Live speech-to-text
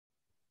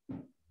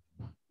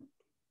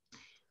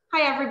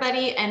Hi,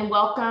 everybody, and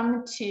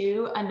welcome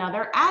to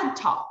another Ad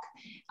Talk.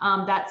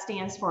 That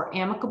stands for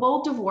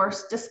Amicable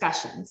Divorce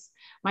Discussions.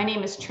 My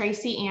name is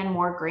Tracy Ann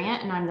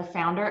Moore-Grant, and I'm the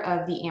founder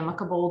of the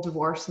Amicable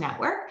Divorce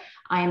Network.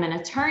 I am an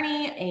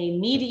attorney, a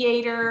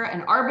mediator,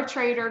 an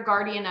arbitrator,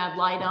 guardian ad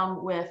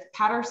litem with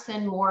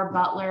Patterson Moore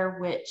Butler,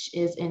 which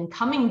is in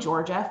Cumming,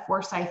 Georgia,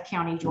 Forsyth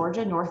County,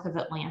 Georgia, north of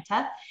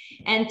Atlanta.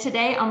 And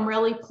today I'm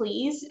really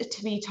pleased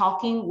to be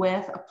talking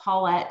with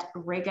Paulette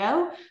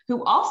Rigo,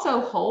 who also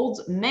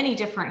holds many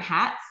different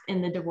hats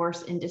in the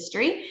divorce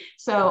industry.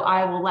 So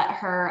I will let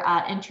her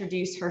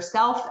introduce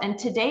herself. And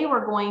today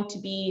we're going to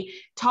be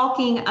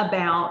talking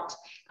about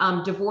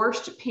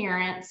divorced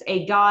parents,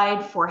 a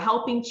guide for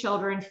helping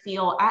children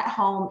feel at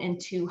home in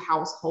two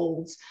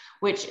households,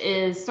 which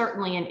is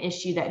certainly an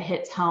issue that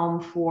hits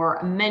home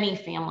for many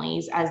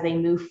families as they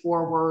move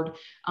forward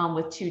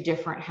with two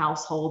different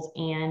households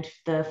and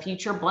the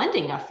future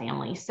blending of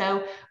families.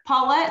 So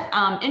Paulette,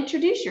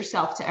 introduce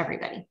yourself to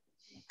everybody.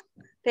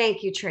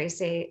 Thank you,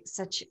 Tracy.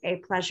 Such a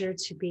pleasure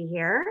to be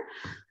here.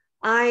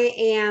 I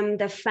am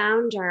the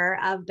founder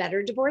of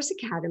Better Divorce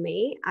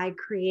Academy. I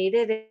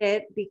created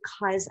it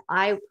because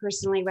I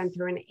personally went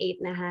through an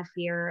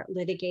 8.5-year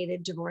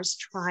litigated divorce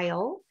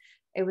trial.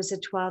 It was a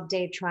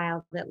 12-day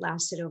trial that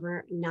lasted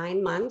over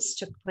 9 months,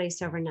 took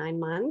place over 9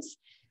 months.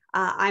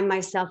 I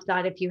myself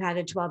thought if you had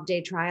a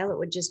 12-day trial, it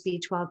would just be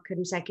 12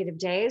 consecutive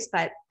days,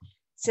 but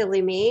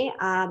silly me.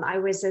 I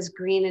was as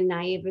green and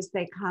naive as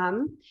they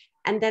come.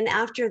 And then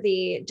after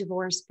the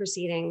divorce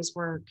proceedings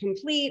were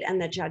complete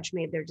and the judge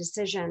made their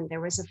decision, there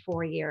was a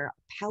 4-year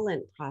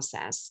appellant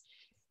process.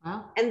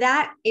 Wow. And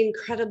that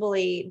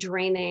incredibly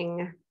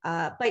draining,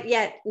 but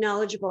yet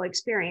knowledgeable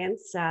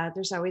experience.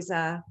 There's always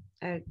a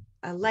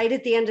light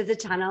at the end of the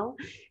tunnel.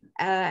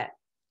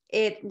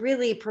 It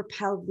really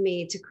propelled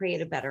me to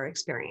create a better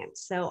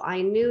experience. So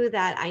I knew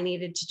that I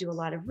needed to do a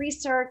lot of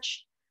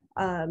research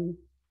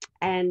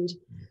and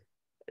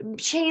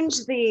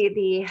change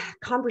the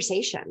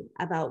conversation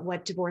about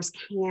what divorce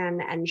can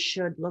and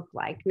should look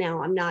like.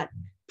 Now, I'm not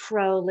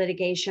pro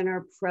litigation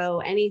or pro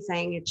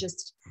anything. It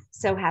just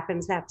so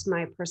happens that's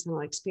my personal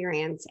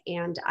experience.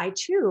 And I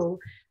too,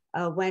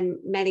 when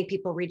many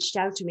people reached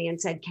out to me and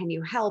said, "Can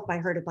you help? I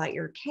heard about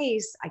your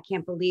case. I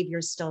can't believe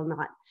you're still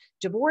not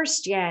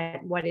divorced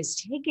yet. What is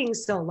taking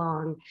so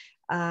long?"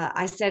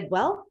 I said,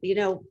 "Well,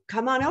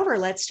 come on over.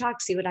 Let's talk,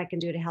 see what I can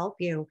do to help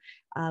you."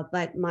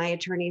 But my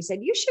attorney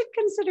said, "You should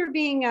consider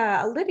being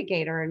a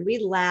litigator." And we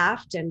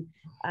laughed, and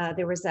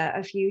there was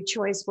a few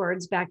choice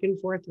words back and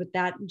forth with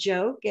that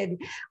joke. And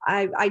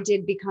I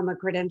did become a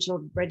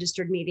credentialed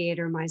registered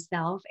mediator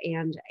myself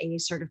and a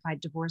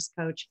certified divorce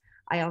coach.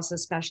 I also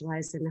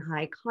specialize in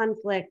high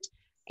conflict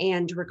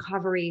and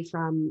recovery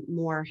from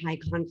more high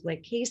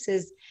conflict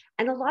cases,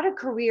 and a lot of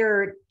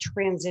career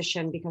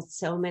transition because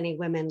so many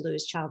women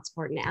lose child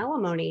support and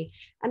alimony,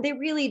 and they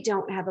really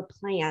don't have a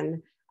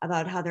plan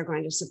about how they're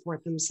going to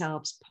support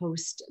themselves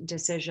post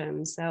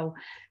decision. So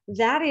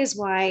that is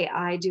why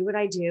I do what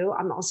I do.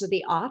 I'm also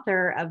the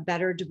author of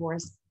Better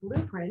Divorce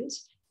Blueprint.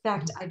 In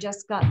fact, I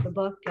just got the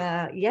book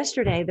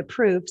yesterday, The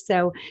Proof.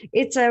 So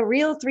it's a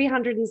real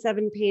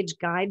 307-page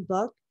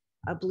guidebook,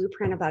 a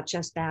blueprint about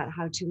just that,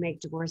 how to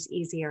make divorce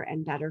easier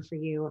and better for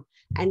you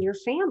and your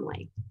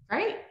family.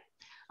 Great.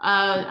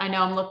 I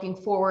know I'm looking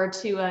forward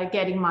to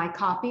getting my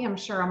copy. I'm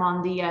sure I'm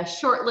on the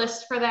short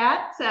list for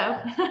that.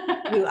 So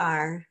you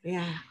are,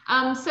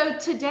 yeah. So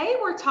today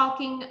we're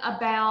talking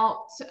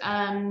about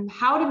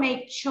how to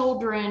make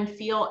children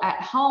feel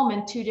at home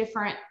in two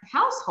different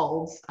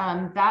households.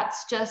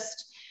 That's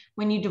just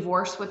when you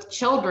divorce with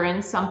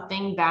children,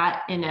 something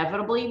that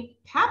inevitably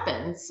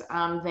happens.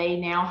 They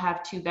now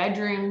have 2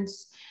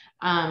 bedrooms,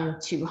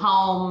 2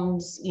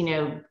 homes,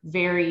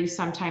 very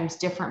sometimes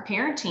different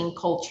parenting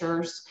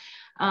cultures.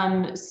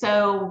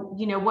 So,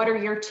 what are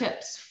your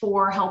tips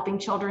for helping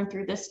children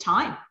through this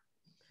time?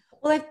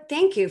 Well,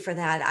 thank you for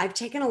that. I've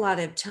taken a lot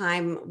of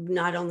time,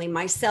 not only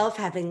myself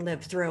having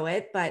lived through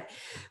it, but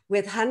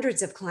with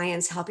hundreds of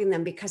clients helping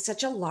them, because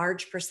such a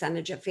large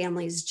percentage of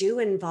families do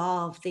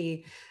involve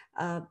the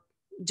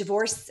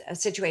divorce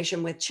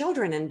situation with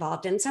children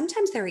involved. And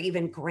sometimes there are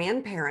even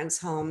grandparents'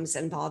 homes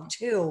involved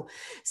too.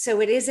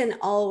 So it isn't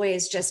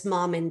always just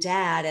mom and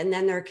dad. And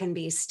then there can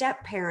be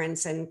step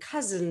parents and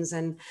cousins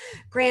and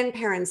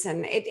grandparents.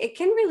 And it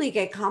can really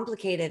get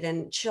complicated,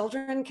 and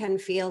children can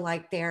feel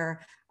like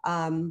they're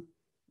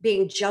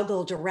being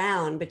juggled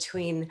around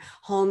between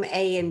home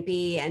A and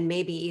B and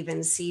maybe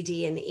even C,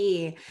 D, and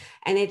E.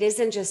 And it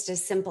isn't just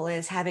as simple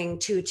as having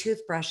 2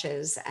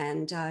 toothbrushes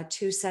and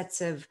 2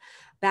 sets of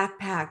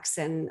backpacks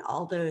and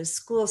all those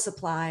school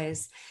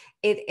supplies.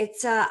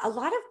 It's a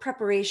lot of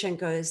preparation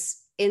goes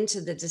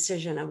into the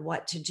decision of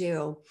what to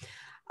do.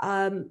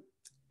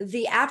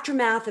 the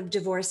aftermath of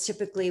divorce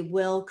typically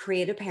will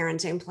create a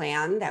parenting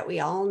plan that we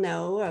all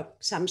know.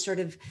 Some sort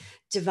of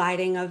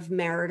dividing of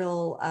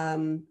marital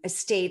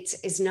estates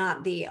is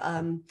not the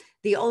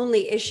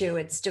only issue.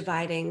 It's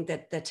dividing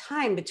the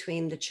time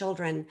between the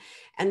children,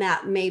 and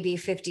that may be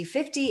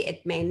 50-50.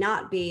 It may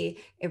not be.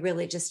 It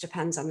really just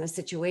depends on the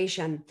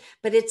situation,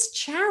 but it's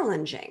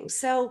challenging.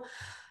 So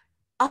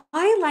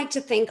I like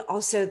to think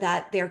also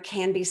that there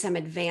can be some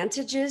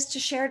advantages to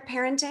shared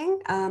parenting.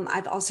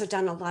 I've also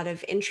done a lot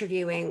of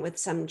interviewing with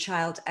some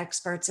child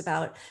experts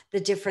about the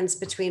difference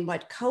between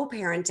what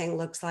co-parenting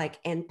looks like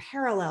and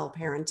parallel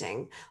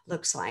parenting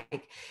looks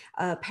like.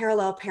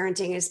 Parallel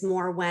parenting is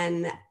more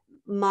when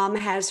mom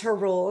has her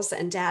rules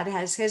and dad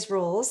has his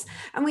rules,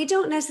 and we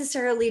don't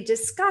necessarily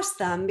discuss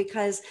them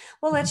because,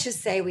 well, let's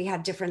just say we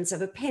have difference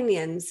of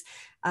opinions.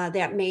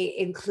 That may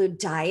include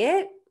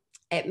diet.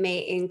 It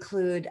may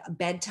include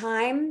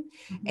bedtime.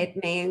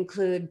 It may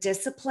include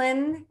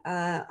discipline.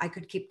 I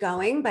could keep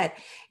going, but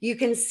you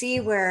can see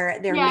where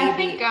there may be. I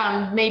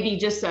think maybe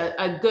just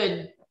a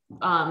good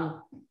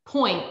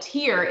point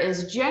here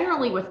is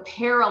generally with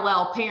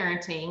parallel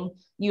parenting,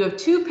 you have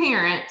two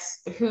parents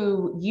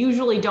who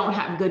usually don't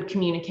have good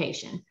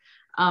communication.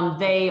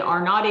 They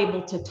are not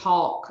able to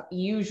talk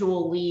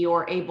usually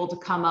or able to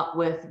come up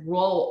with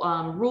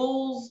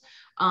rules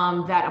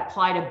that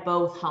apply to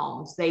both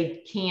homes.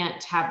 They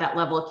can't have that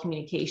level of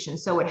communication.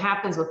 So what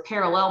happens with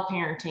parallel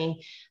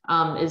parenting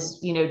is,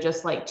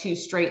 just like two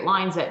straight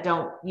lines that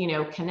don't,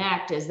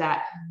 connect, is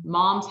that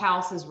mom's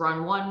house is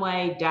run one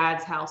way,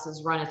 dad's house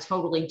is run a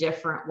totally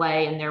different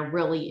way, and there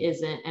really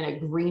isn't an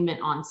agreement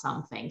on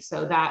something.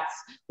 So that's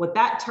what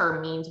that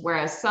term means.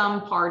 Whereas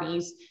some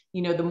parties,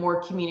 the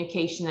more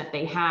communication that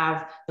they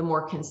have, the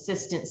more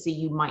consistency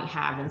you might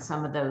have in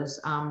some of those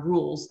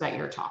rules that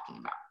you're talking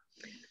about.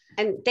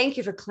 And thank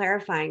you for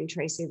clarifying,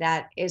 Tracy.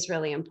 That is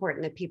really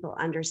important that people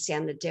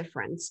understand the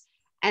difference.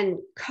 And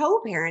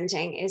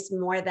co-parenting is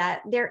more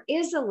that there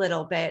is a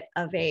little bit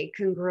of a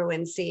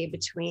congruency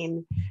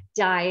between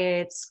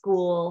diet,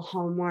 school,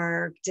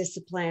 homework,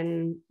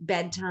 discipline,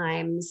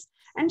 bedtimes,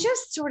 and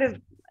just sort of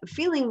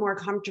feeling more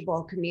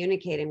comfortable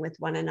communicating with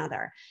one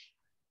another.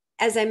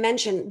 As I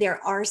mentioned, there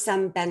are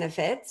some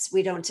benefits.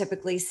 We don't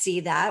typically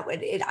see that.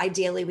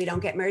 Ideally, we don't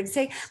get married and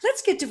say,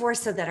 let's get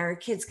divorced so that our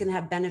kids can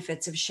have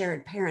benefits of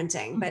shared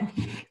parenting. But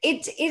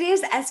it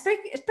is,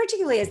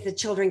 particularly as the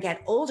children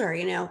get older,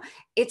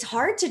 it's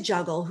hard to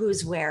juggle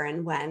who's where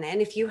and when.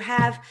 And if you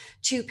have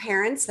two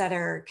parents that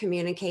are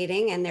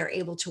communicating and they're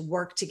able to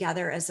work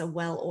together as a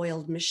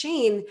well-oiled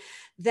machine,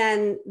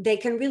 then they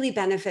can really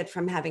benefit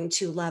from having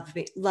two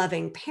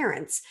loving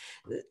parents.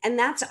 And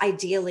that's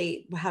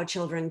ideally how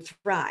children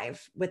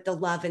thrive, with the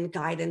love and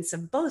guidance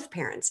of both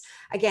parents.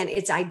 Again,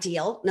 it's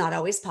ideal, not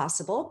always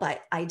possible,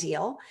 but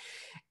ideal.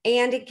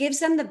 And it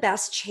gives them the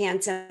best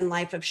chance in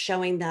life of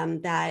showing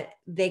them that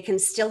they can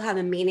still have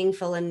a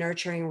meaningful and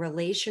nurturing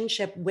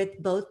relationship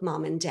with both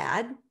mom and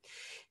dad.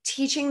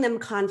 Teaching them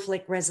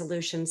conflict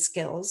resolution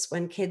skills.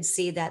 When kids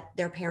see that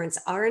their parents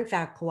are in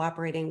fact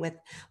cooperating with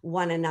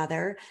one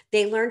another,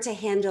 they learn to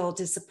handle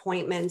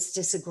disappointments,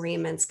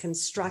 disagreements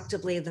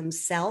constructively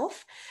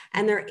themselves,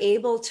 and they're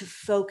able to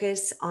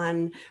focus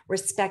on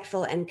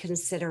respectful and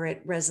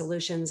considerate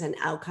resolutions and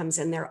outcomes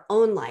in their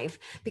own life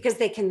because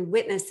they can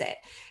witness it.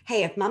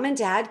 Hey, if mom and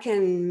dad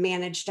can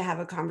manage to have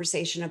a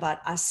conversation about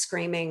us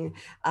screaming,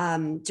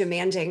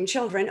 demanding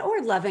children,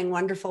 or loving,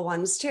 wonderful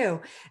ones too,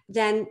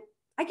 then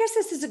I guess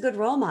this is a good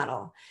role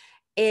model.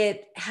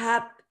 It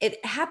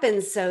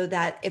happens so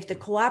that if the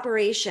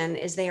cooperation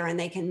is there and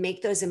they can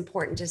make those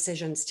important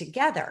decisions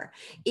together,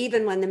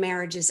 even when the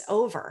marriage is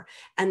over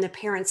and the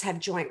parents have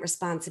joint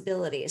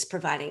responsibilities,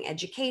 providing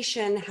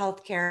education,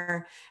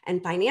 healthcare,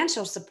 and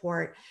financial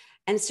support,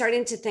 and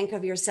starting to think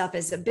of yourself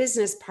as a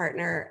business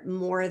partner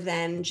more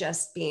than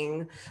just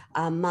being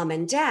mom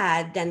and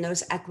dad, then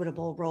those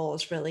equitable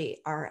roles really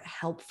are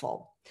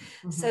helpful.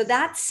 So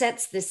that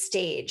sets the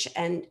stage,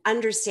 and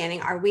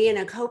understanding, are we in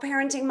a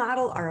co-parenting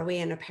model or are we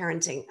in a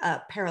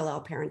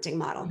parallel parenting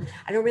model?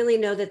 I don't really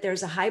know that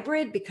there's a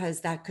hybrid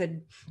because that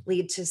could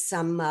lead to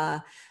some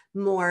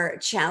more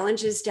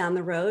challenges down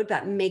the road,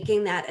 but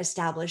making that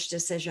established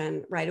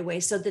decision right away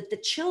so that the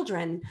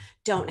children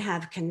don't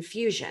have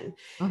confusion.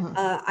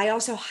 I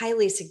also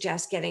highly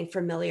suggest getting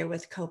familiar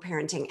with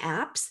co-parenting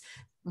apps.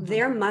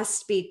 There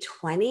must be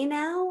 20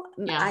 now.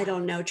 Yeah. I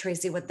don't know,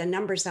 Tracy, what the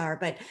numbers are,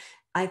 but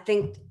I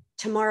think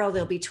tomorrow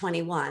there'll be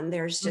 21.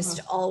 There's just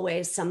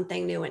always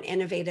something new and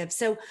innovative.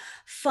 So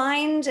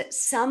find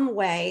some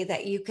way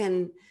that you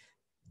can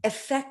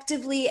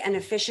effectively and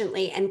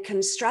efficiently and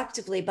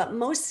constructively, but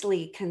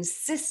mostly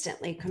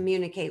consistently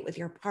communicate with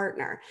your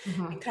partner,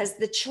 because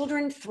the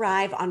children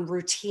thrive on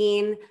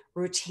routine.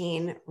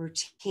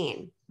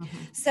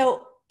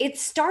 So it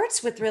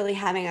starts with really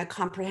having a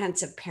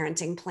comprehensive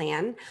parenting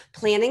plan,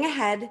 planning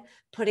ahead,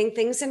 putting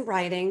things in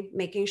writing,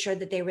 making sure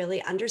that they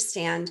really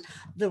understand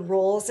the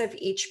roles of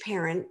each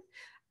parent,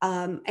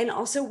 And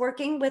also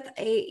working with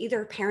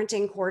either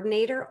parenting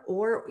coordinator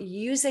or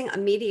using a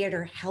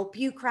mediator help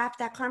you craft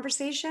that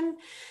conversation.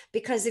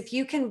 Because if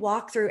you can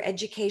walk through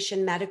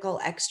education, medical,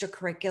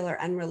 extracurricular,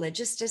 and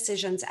religious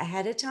decisions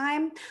ahead of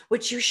time,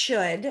 which you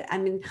should, I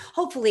mean,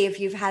 hopefully if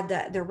you've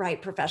had the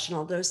right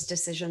professional, those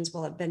decisions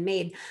will have been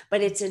made,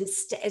 but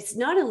it's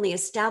not only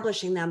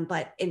establishing them,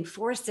 but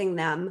enforcing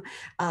them,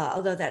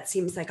 although that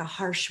seems like a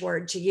harsh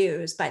word to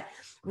use, but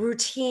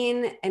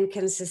routine and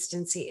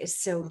consistency is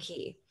so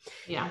key.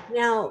 Yeah.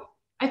 Now,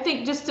 I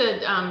think just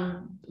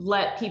to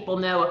let people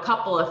know a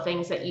couple of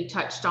things that you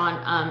touched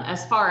on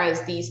as far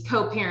as these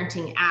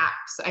co-parenting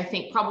apps, I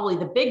think probably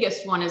the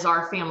biggest one is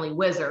Our Family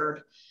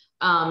Wizard.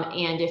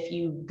 And if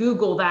you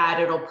Google that,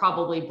 it'll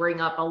probably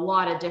bring up a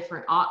lot of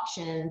different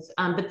options.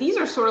 But these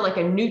are sort of like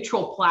a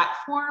neutral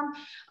platform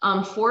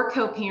for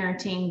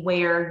co-parenting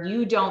where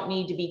you don't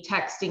need to be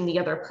texting the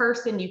other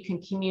person. You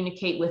can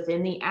communicate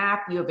within the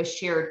app. You have a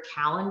shared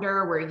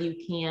calendar where you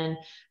can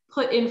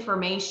put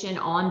information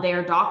on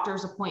their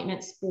doctor's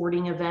appointments,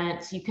 sporting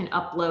events. You can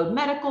upload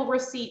medical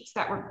receipts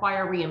that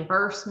require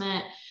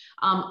reimbursement.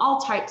 All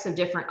types of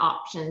different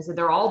options.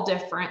 They're all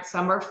different.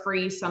 Some are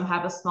free, some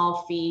have a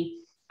small fee.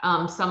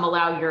 Some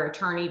allow your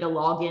attorney to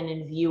log in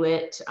and view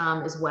it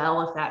as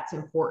well if that's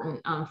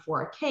important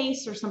for a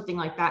case or something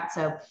like that.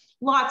 So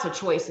lots of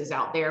choices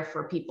out there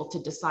for people to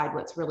decide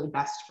what's really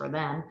best for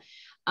them.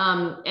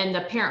 And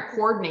the parent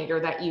coordinator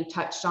that you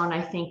touched on,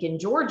 I think in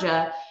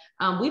Georgia,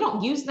 we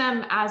don't use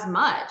them as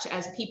much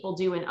as people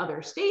do in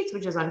other states,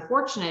 which is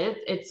unfortunate.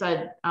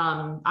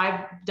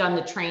 I've done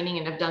the training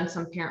and I've done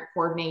some parent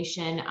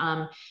coordination.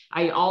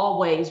 I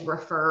always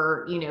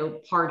refer,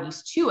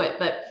 parties to it.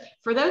 But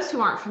for those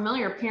who aren't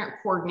familiar, parent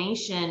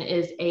coordination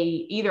is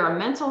either a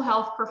mental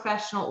health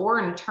professional or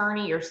an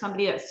attorney or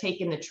somebody that's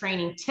taken the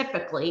training.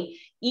 Typically,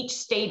 each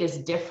state is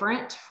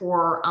different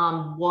for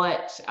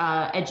what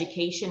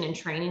education and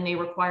training they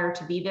require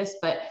to be this,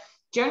 but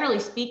generally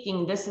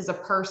speaking, this is a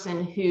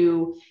person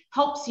who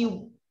helps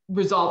you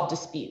resolve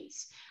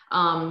disputes.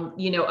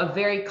 A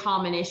very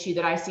common issue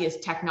that I see is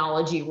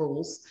technology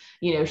rules.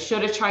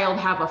 Should a child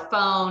have a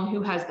phone?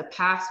 Who has the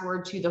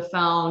password to the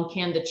phone?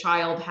 Can the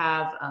child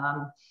have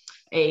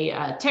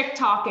a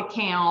TikTok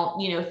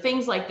account?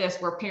 Things like this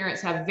where parents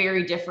have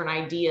very different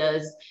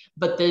ideas,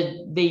 but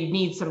they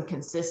need some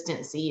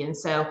consistency. And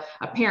so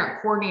a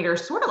parent coordinator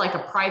is sort of like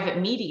a private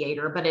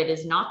mediator, but it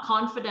is not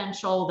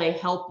confidential. They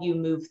help you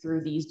move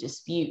through these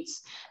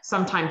disputes,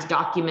 sometimes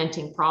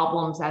documenting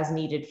problems as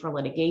needed for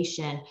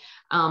litigation.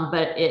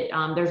 But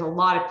there's a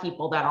lot of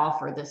people that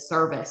offer this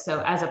service.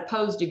 So as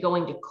opposed to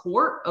going to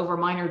court over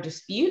minor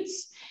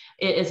disputes,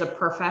 it is a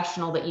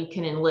professional that you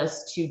can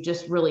enlist to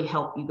just really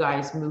help you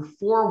guys move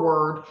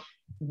forward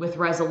with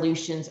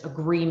resolutions,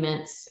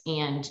 agreements,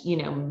 and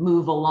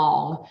move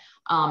along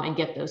and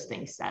get those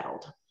things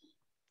settled.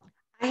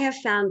 I have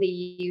found the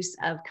use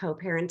of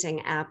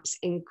co-parenting apps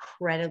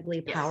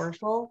incredibly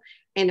powerful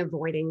in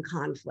avoiding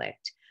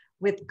conflict,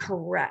 with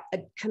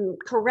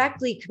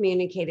correctly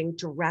communicating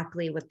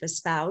directly with the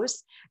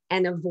spouse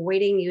and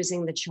avoiding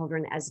using the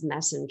children as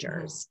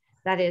messengers.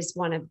 That is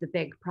one of the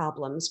big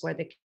problems, where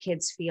the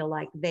kids feel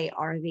like they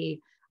are the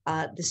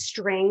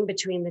string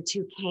between the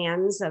two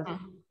cans of,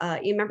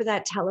 you remember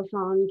that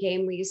telephone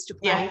game we used to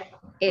play?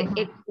 Yeah.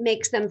 It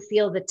makes them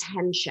feel the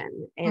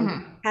tension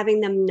and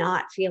having them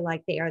not feel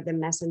like they are the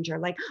messenger,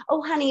 like,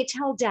 oh, honey,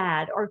 tell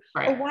dad, or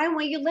why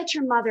won't you let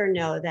your mother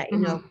know that,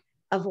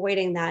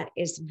 avoiding that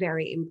is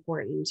very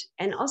important.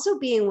 And also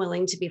being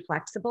willing to be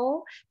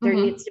flexible. There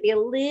needs to be a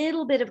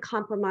little bit of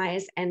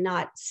compromise and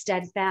not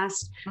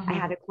steadfast. I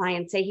had a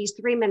client say he's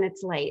 3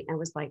 minutes late. And I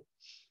was like,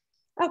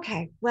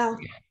 okay, well,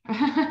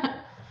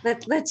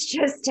 let's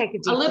just take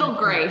a little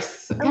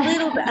grace.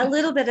 a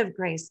little bit of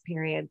grace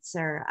period,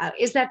 sir.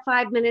 Is that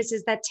 5 minutes?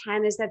 Is that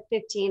 10? Is that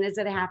 15? Is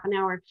it a half an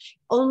hour?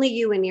 Only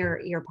you and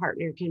your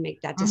partner can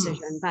make that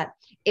decision, but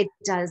it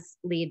does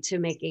lead to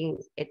making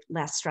it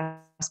less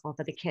stressful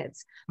for the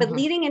kids. But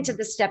leading into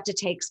the step to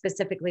take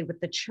specifically with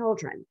the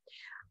children,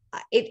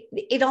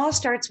 it all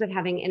starts with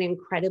having an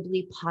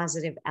incredibly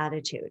positive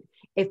attitude.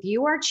 If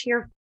you are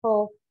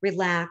cheerful,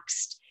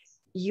 relaxed,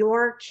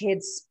 your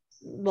kids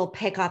will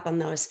pick up on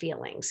those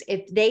feelings.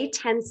 If they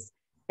tense,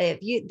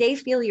 they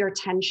feel your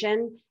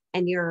tension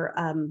and your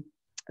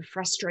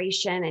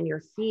frustration and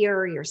your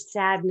fear, your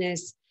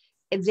sadness,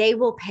 they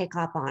will pick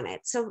up on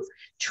it. So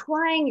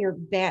trying your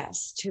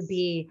best to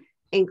be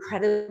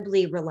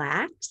incredibly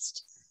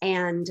relaxed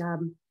and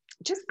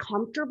just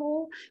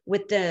comfortable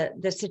with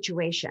the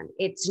situation.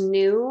 It's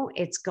new,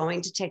 it's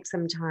going to take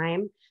some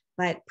time,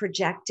 but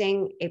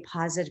projecting a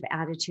positive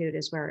attitude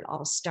is where it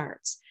all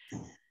starts.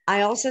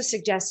 I also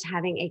suggest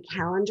having a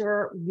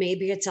calendar.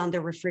 Maybe it's on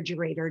the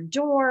refrigerator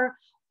door,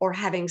 or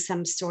having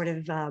some sort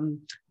of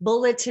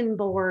bulletin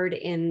board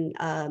in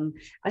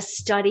a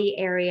study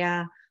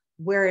area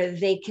where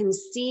they can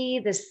see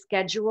the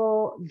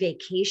schedule,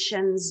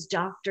 vacations,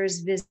 doctor's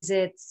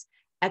visits,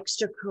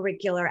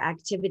 extracurricular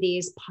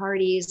activities,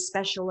 parties,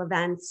 special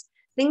events,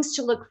 things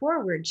to look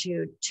forward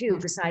to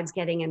besides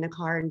getting in the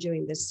car and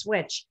doing the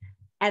switch.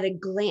 at a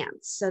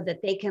glance so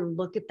that they can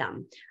look at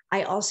them.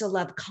 I also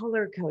love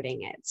color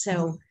coding it.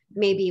 So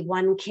maybe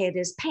one kid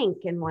is pink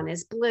and one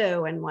is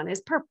blue and one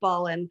is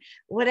purple and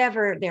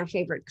whatever their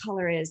favorite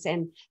color is.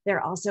 And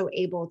they're also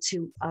able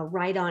to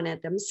write on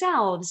it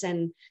themselves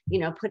and,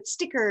 put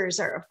stickers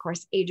or of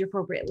course, age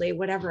appropriately,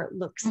 whatever it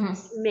looks,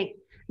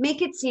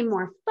 make it seem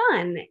more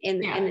fun.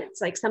 And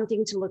it's like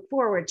something to look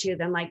forward to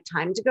than like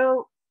time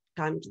to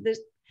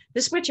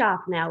the switch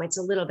off now. It's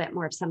a little bit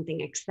more of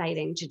something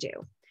exciting to do.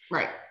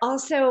 Right.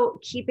 Also,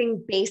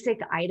 keeping basic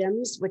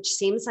items, which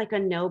seems like a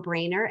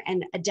no-brainer,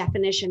 and a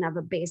definition of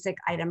a basic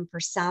item for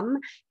some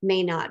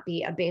may not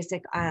be a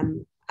basic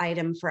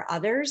item for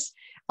others.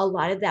 A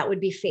lot of that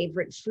would be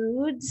favorite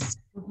foods.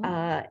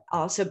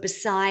 Also,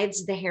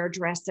 besides the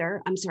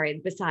hairdresser,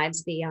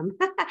 besides the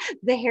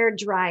the hair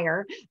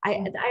dryer. I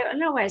don't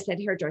know why I said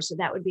hairdresser.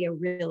 That would be a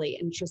really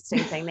interesting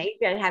thing. They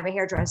could have a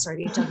hairdresser at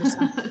each other's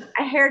home.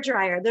 A hair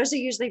dryer. Those are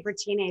usually for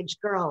teenage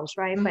girls,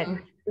 right? But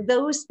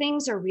those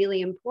things are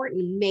really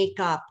important.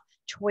 Makeup,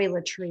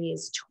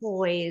 toiletries,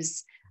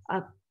 toys,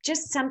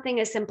 just something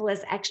as simple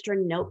as extra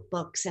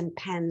notebooks and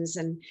pens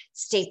and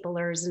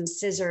staplers and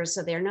scissors.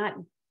 So they're not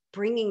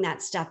bringing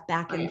that stuff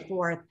back and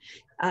forth.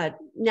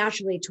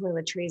 Naturally,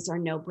 toiletries are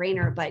no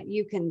brainer, but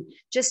you can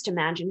just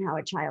imagine how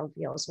a child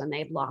feels when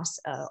they've lost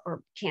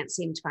or can't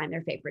seem to find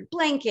their favorite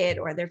blanket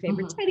or their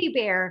favorite teddy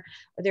bear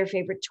or their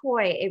favorite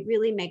toy. It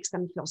really makes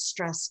them feel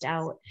stressed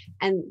out,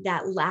 and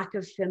that lack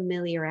of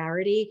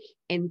familiarity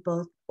in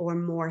both or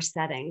more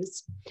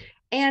settings.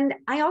 And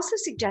I also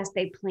suggest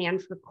they plan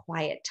for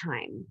quiet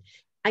time.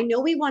 I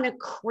know we want to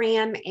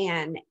cram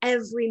in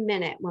every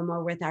minute when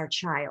we're with our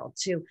child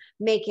to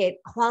make it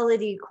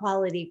quality,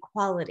 quality,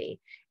 quality.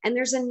 And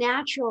there's a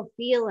natural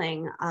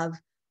feeling of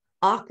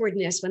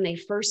awkwardness when they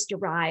first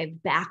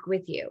arrive back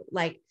with you,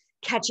 like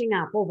catching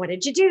up. Well, what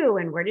did you do?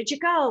 And where did you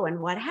go?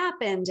 And what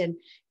happened? And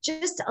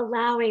just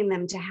allowing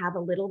them to have a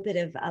little bit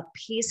of a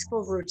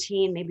peaceful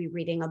routine, maybe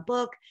reading a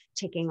book,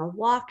 taking a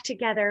walk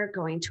together,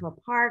 going to a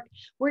park,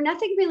 where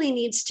nothing really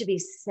needs to be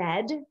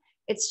said.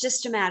 It's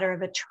just a matter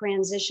of a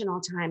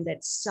transitional time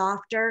that's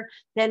softer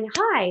than,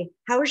 hi,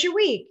 how was your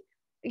week?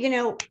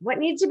 What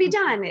needs to be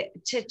done?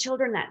 To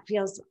children, that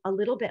feels a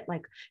little bit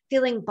like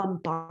feeling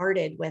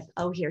bombarded with,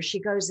 oh, here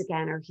she goes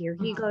again, or here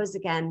he goes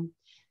again.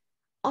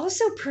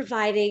 Also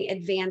providing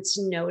advance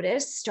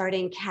notice,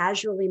 starting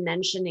casually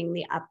mentioning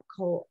the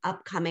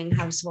upcoming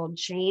household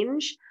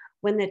change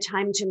when the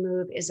time to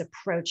move is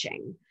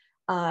approaching.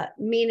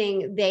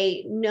 Meaning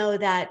they know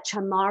that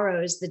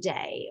tomorrow's the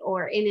day,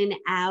 or in an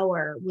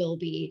hour we'll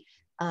be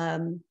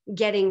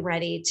getting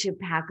ready to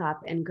pack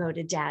up and go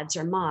to dad's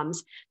or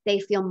mom's. They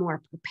feel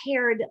more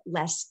prepared,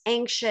 less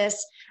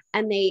anxious,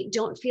 and they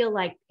don't feel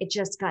like it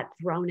just got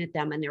thrown at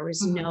them and there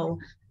was no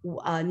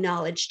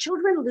knowledge.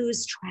 Children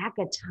lose track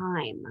of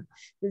time.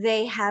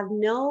 They have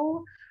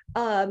no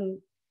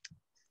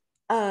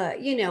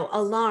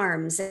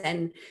alarms,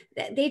 and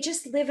they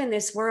just live in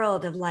this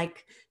world of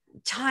like,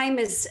 time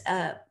is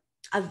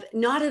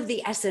not of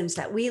the essence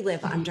that we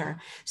live under.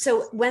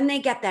 So when they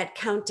get that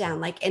countdown,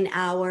 like an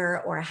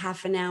hour or a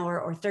half an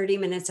hour or 30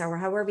 minutes or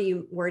however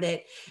you word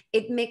it,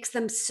 it makes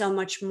them so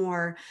much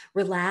more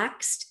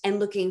relaxed and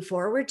looking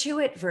forward to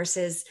it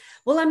versus,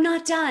 well, I'm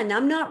not done.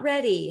 I'm not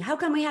ready. How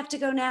come we have to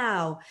go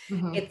now?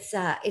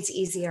 It's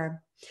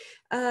easier.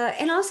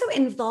 And also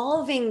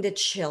involving the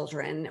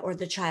children or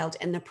the child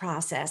in the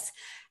process,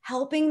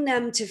 helping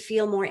them to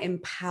feel more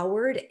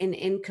empowered and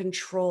in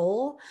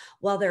control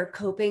while they're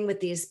coping with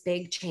these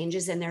big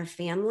changes in their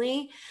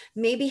family,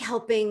 maybe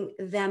helping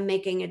them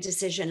making a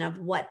decision of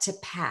what to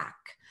pack,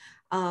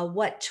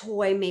 what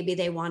toy maybe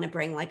they want to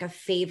bring, like a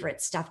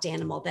favorite stuffed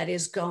animal that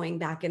is going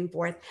back and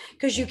forth,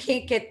 because you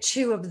can't get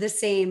two of the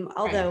same,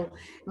 although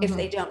if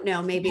they don't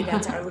know, maybe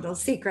that's our little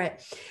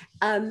secret.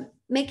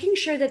 Making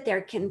sure that they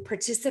can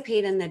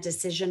participate in the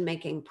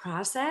decision-making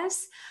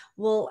process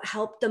will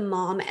help the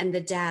mom and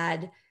the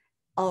dad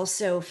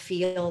also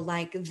feel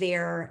like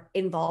they're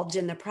involved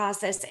in the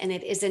process. And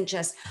it isn't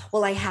just,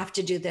 well, I have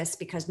to do this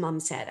because mom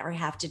said, or I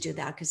have to do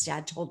that because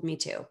dad told me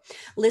to.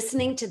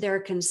 Listening to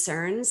their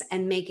concerns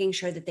and making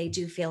sure that they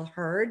do feel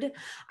heard.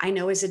 I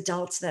know as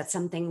adults, that's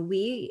something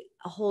we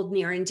hold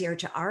near and dear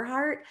to our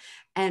heart,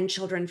 and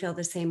children feel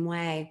the same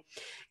way.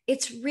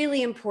 It's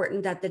really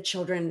important that the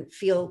children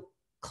feel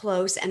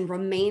close and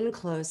remain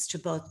close to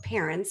both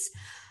parents,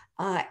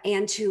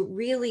 and to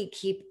really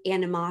keep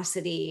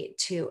animosity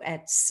to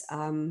its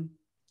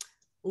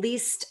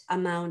least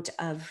amount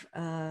of,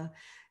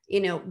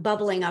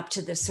 bubbling up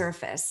to the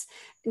surface.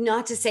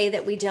 Not to say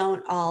that we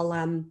don't all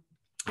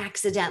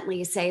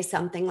accidentally say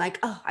something like,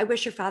 oh, I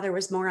wish your father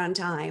was more on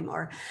time,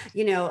 or,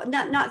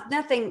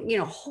 nothing,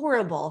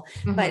 horrible,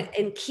 but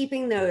in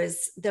keeping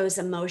those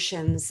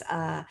emotions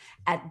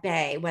at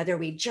bay, whether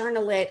we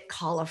journal it,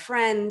 call a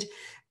friend,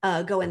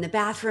 go in the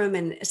bathroom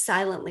and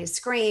silently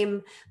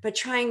scream, but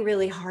trying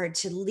really hard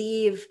to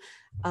leave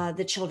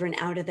the children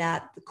out of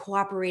that,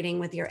 cooperating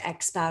with your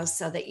ex-spouse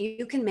so that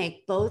you can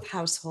make both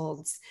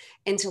households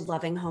into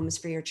loving homes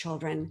for your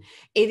children.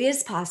 It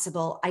is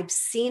possible. I've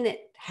seen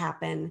it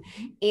happen.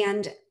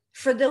 And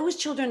for those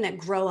children that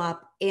grow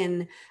up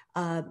in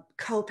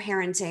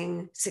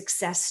co-parenting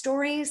success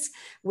stories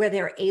where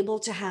they're able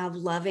to have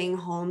loving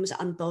homes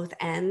on both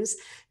ends,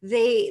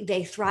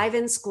 they thrive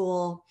in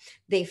school.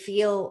 They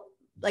feel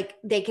like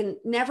they can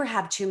never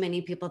have too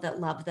many people that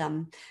love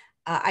them.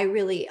 I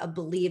really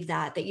believe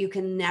that you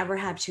can never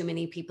have too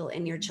many people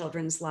in your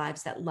children's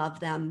lives that love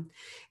them.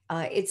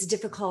 It's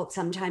difficult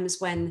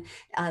sometimes when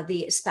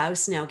the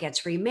spouse now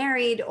gets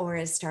remarried or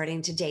is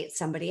starting to date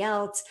somebody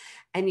else,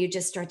 and you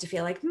just start to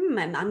feel like,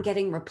 I'm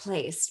getting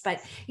replaced. But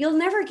you'll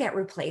never get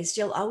replaced.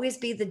 You'll always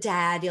be the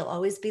dad. You'll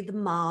always be the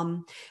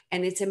mom.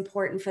 And it's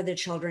important for the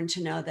children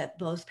to know that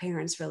both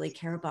parents really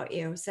care about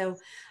you. So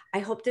I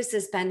hope this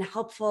has been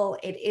helpful.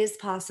 It is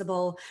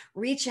possible.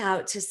 Reach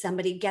out to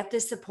somebody, get the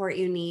support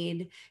you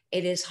need.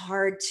 It is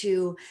hard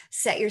to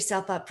set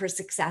yourself up for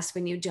success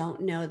when you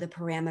don't know the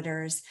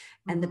parameters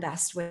and the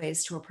best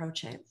ways to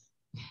approach it.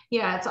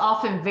 Yeah, it's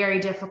often very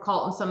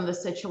difficult in some of the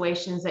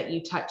situations that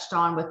you touched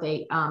on with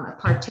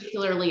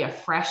particularly a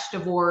fresh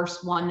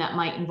divorce, one that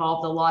might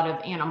involve a lot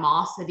of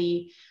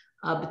animosity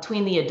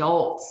between the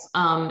adults.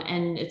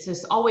 And it's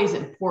just always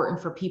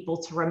important for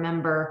people to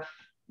remember,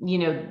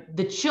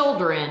 the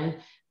children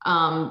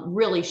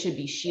really should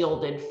be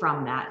shielded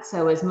from that.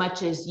 So as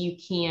much as you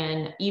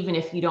can, even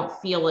if you don't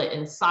feel it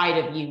inside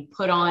of you,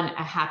 put on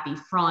a happy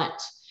front,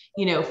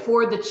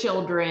 for the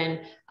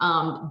children.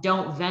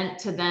 Don't vent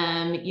to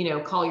them,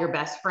 call your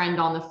best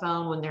friend on the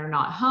phone when they're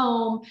not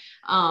home,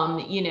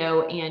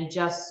 and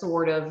just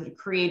sort of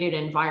create an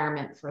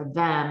environment for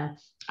them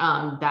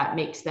that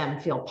makes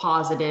them feel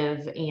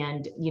positive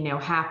and,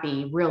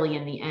 happy. Really,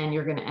 in the end,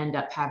 you're going to end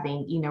up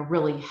having,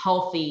 really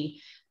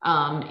healthy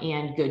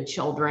and good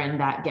children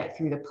that get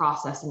through the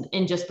process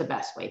in just the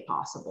best way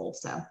possible.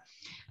 So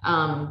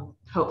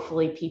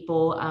hopefully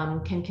people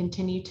can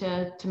continue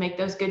to make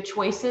those good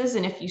choices.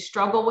 And if you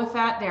struggle with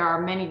that, there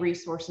are many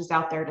resources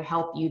out there to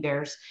help you.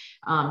 There's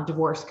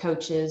divorce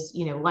coaches,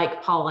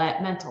 like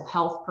Paulette, mental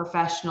health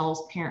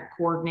professionals, parent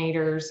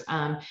coordinators,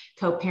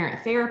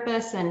 co-parent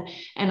therapists,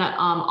 and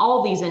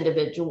all these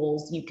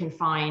individuals you can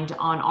find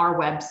on our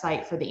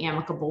website for the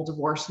Amicable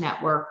Divorce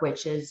Network,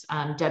 which is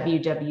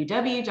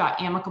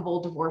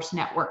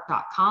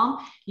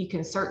www.amicableddivorcenetwork.com. You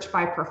can search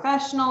by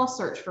professional,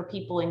 search for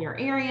people in your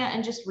area,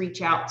 and just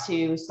reach out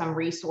to some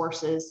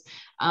resources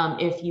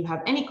if you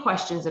have any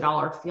questions at all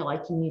or feel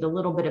like you need a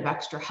little bit of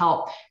extra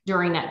help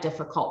during that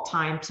difficult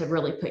time to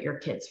really put your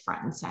kids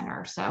front and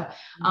center. So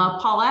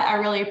Paulette, I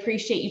really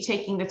appreciate you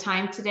taking the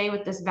time today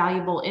with this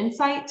valuable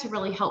insight to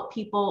really help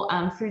people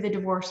through the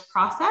divorce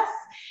process.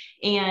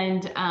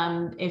 And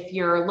if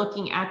you're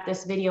looking at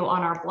this video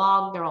on our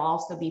blog, there will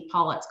also be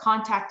Paulette's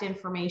contact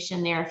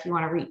information there if you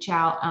want to reach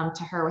out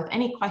to her with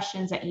any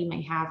questions that you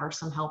may have or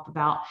some help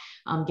about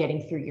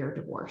getting through your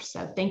divorce.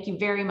 So thank you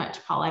very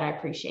much, Paulette. I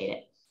appreciate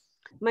it.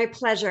 My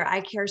pleasure. I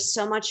care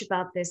so much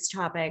about this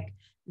topic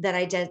that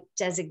I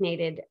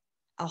designated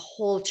a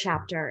whole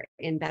chapter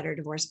in Better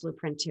Divorce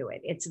Blueprint to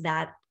it. It's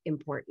that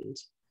important.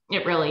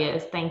 It really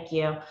is. Thank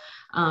you.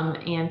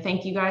 And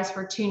thank you guys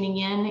for tuning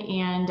in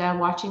and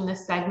watching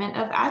this segment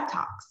of Ad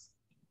Talks.